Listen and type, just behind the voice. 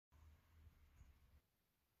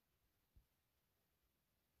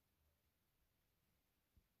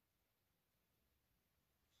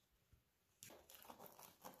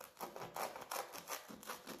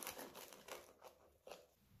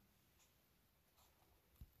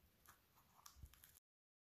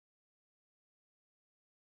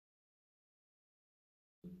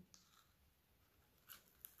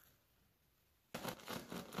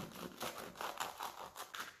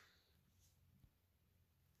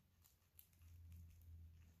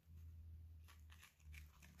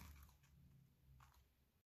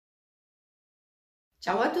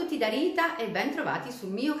Ciao a tutti da Rita e ben trovati sul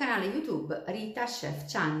mio canale YouTube Rita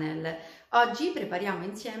Chef Channel. Oggi prepariamo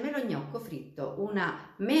insieme lo gnocco fritto,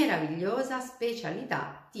 una meravigliosa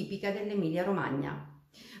specialità tipica dell'Emilia Romagna.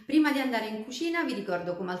 Prima di andare in cucina vi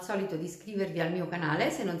ricordo come al solito di iscrivervi al mio canale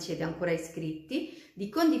se non siete ancora iscritti, di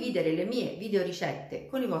condividere le mie video ricette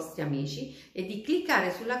con i vostri amici e di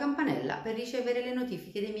cliccare sulla campanella per ricevere le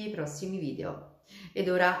notifiche dei miei prossimi video. Ed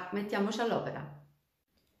ora mettiamoci all'opera.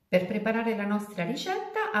 Per preparare la nostra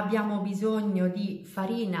ricetta abbiamo bisogno di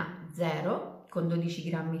farina 0 con 12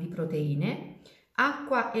 g di proteine,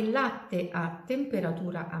 acqua e latte a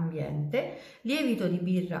temperatura ambiente, lievito di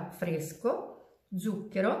birra fresco,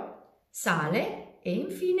 zucchero, sale e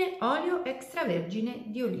infine olio extravergine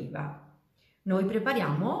di oliva. Noi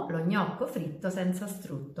prepariamo lo gnocco fritto senza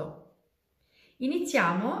strutto.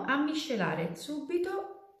 Iniziamo a miscelare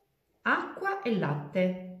subito acqua e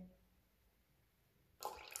latte.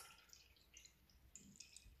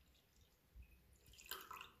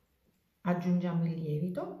 Aggiungiamo il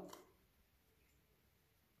lievito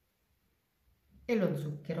e lo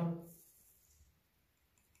zucchero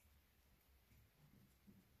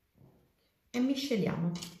e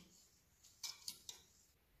misceliamo.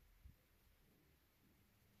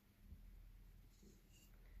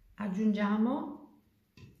 Aggiungiamo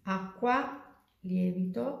acqua,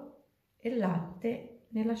 lievito e latte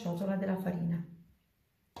nella ciotola della farina.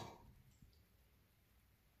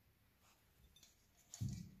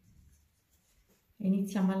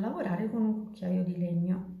 Iniziamo a lavorare con un cucchiaio di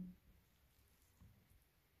legno.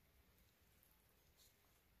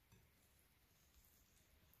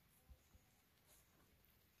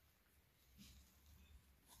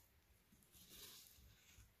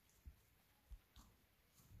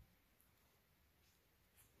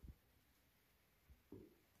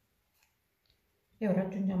 E ora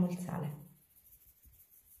aggiungiamo il sale.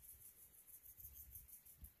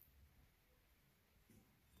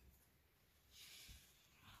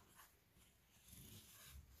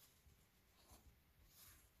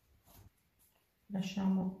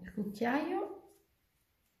 Lasciamo il cucchiaio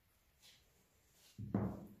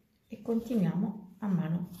e continuiamo a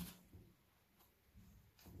mano.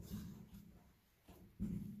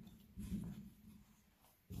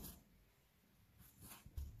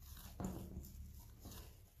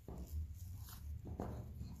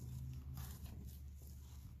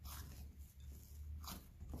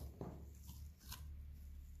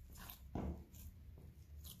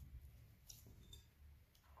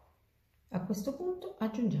 A questo punto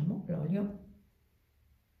aggiungiamo l'olio.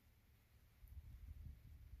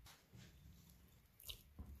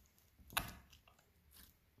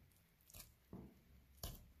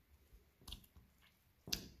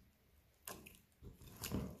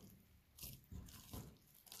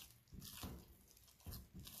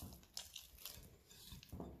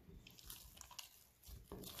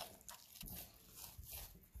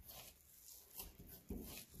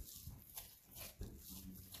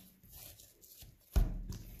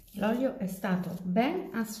 L'olio è stato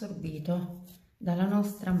ben assorbito dalla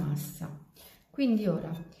nostra massa, quindi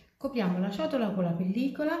ora copriamo la ciotola con la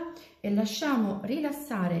pellicola e lasciamo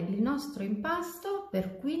rilassare il nostro impasto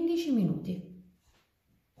per 15 minuti.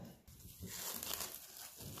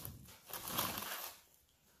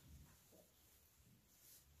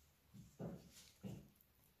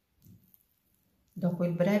 Dopo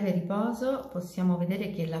il breve riposo possiamo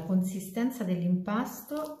vedere che la consistenza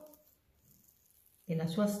dell'impasto e la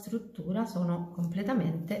sua struttura sono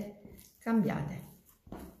completamente cambiate.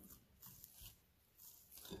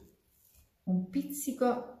 Un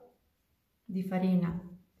pizzico di farina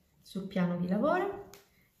sul piano di lavoro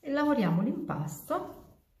e lavoriamo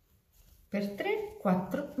l'impasto per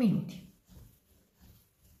 3-4 minuti.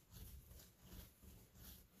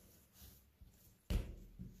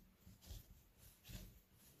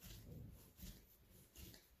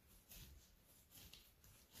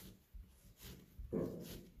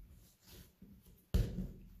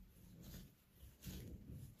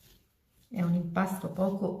 È un impasto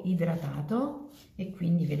poco idratato e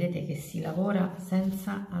quindi vedete che si lavora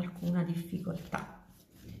senza alcuna difficoltà.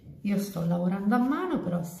 Io sto lavorando a mano,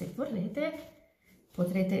 però se vorrete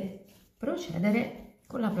potrete procedere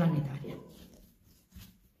con la planetaria.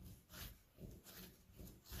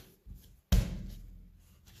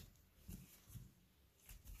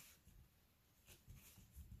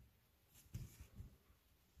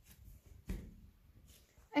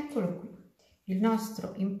 Eccolo qui. Il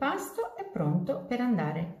nostro impasto è pronto per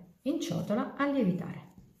andare in ciotola a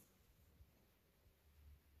lievitare.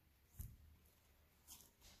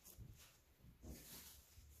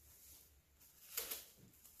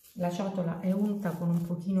 La ciotola è unta con un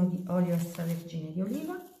pochino di olio extravergine di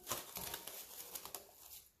oliva.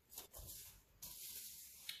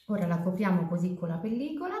 Ora la copriamo così con la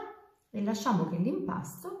pellicola e lasciamo che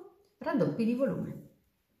l'impasto raddoppi di volume.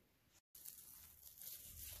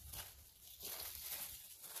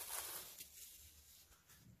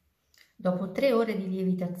 Dopo 3 ore di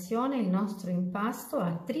lievitazione il nostro impasto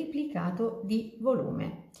ha triplicato di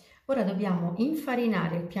volume. Ora dobbiamo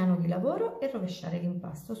infarinare il piano di lavoro e rovesciare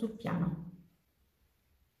l'impasto sul piano.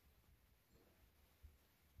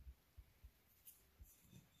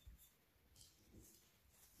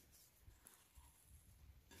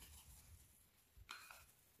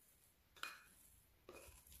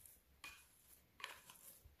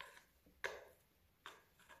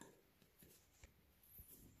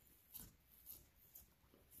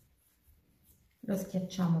 Lo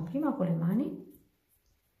schiacciamo prima con le mani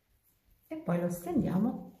e poi lo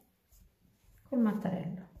stendiamo col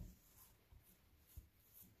mattarello.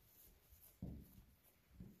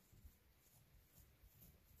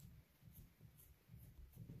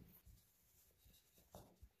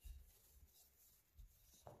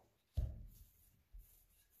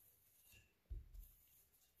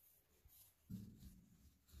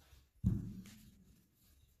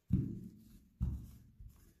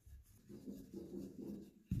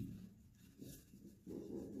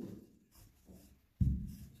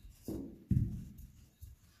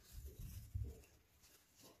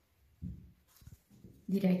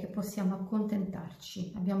 Direi che possiamo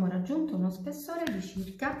accontentarci. Abbiamo raggiunto uno spessore di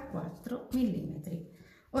circa 4 mm.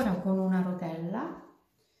 Ora con una rotella,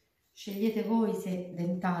 scegliete voi se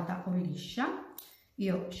dentata o liscia,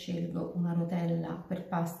 io scelgo una rotella per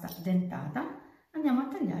pasta dentata, andiamo a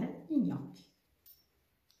tagliare gli gnocchi.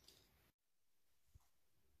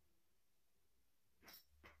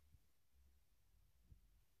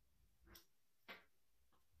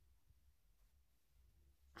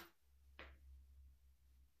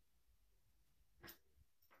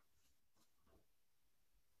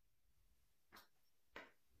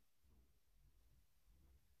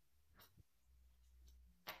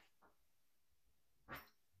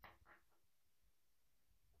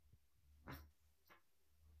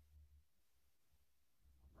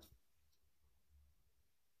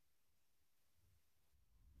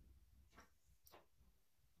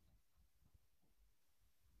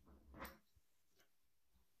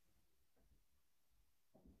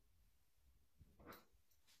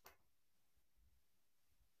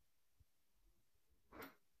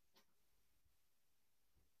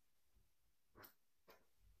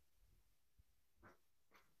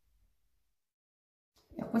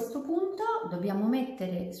 A questo punto dobbiamo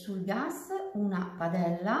mettere sul gas una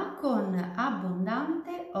padella con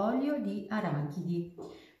abbondante olio di arachidi.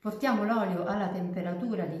 Portiamo l'olio alla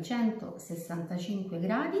temperatura di 165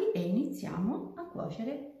 gradi e iniziamo a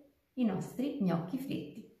cuocere i nostri gnocchi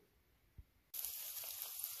fritti.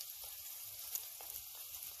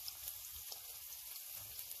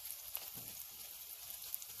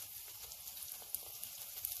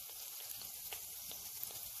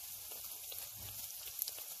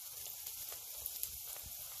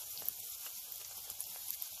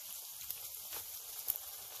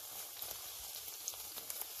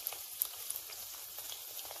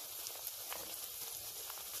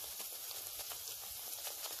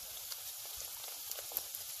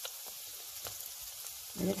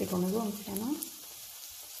 Vedete come gonfiano?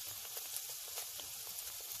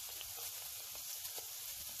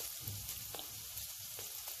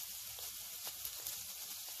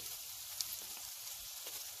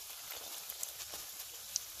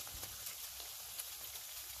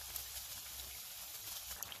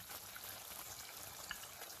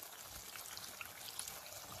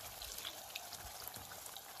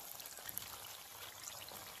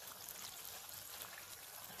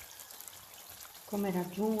 Come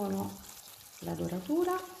raggiungono la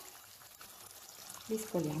doratura, li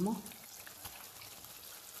scoliamo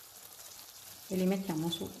e li mettiamo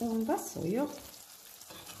su un vassoio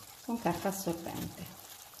con carta assorbente.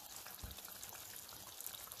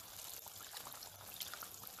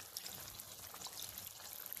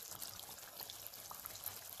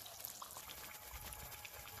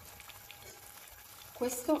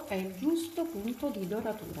 Questo è il giusto punto di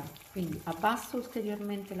doratura, quindi abbasso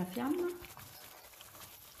ulteriormente la fiamma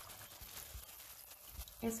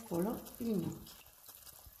e scolo gli gnocchi.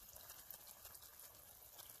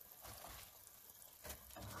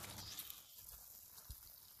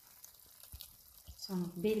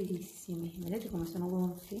 Sono bellissimi, vedete come sono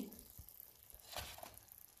gonfi?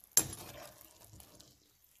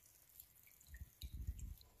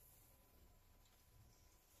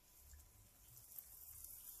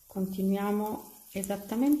 Continuiamo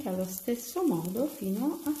esattamente allo stesso modo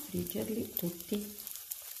fino a friggerli tutti.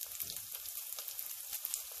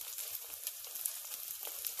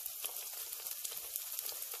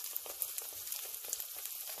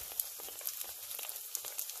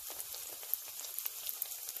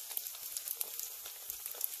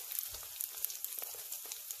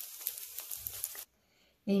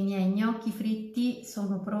 E i miei gnocchi fritti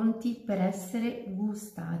sono pronti per essere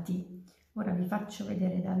gustati. Ora vi faccio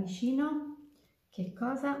vedere da vicino che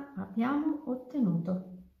cosa abbiamo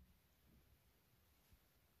ottenuto.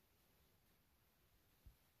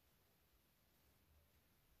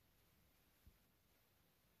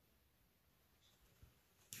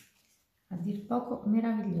 A dir poco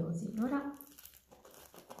meravigliosi. Ora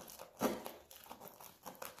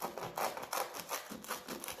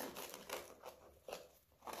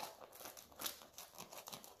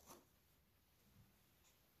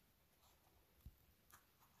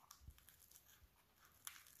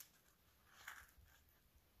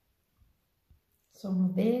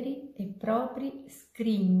sono veri e propri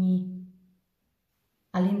scrigni.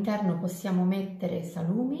 All'interno possiamo mettere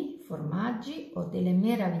salumi, formaggi o delle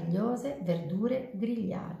meravigliose verdure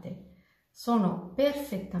grigliate. Sono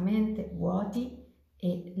perfettamente vuoti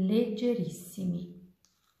e leggerissimi.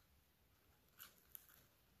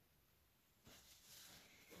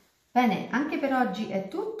 Bene, anche per oggi è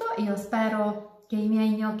tutto. Io spero che i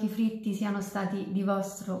miei gnocchi fritti siano stati di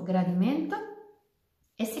vostro gradimento.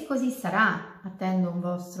 E se così sarà, attendo un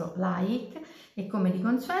vostro like e come di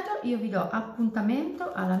consueto io vi do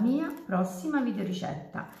appuntamento alla mia prossima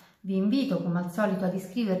videoricetta. Vi invito come al solito ad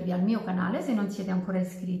iscrivervi al mio canale se non siete ancora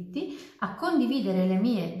iscritti, a condividere le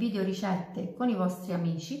mie videoricette con i vostri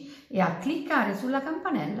amici e a cliccare sulla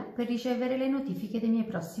campanella per ricevere le notifiche dei miei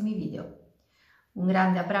prossimi video. Un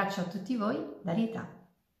grande abbraccio a tutti voi da Rita.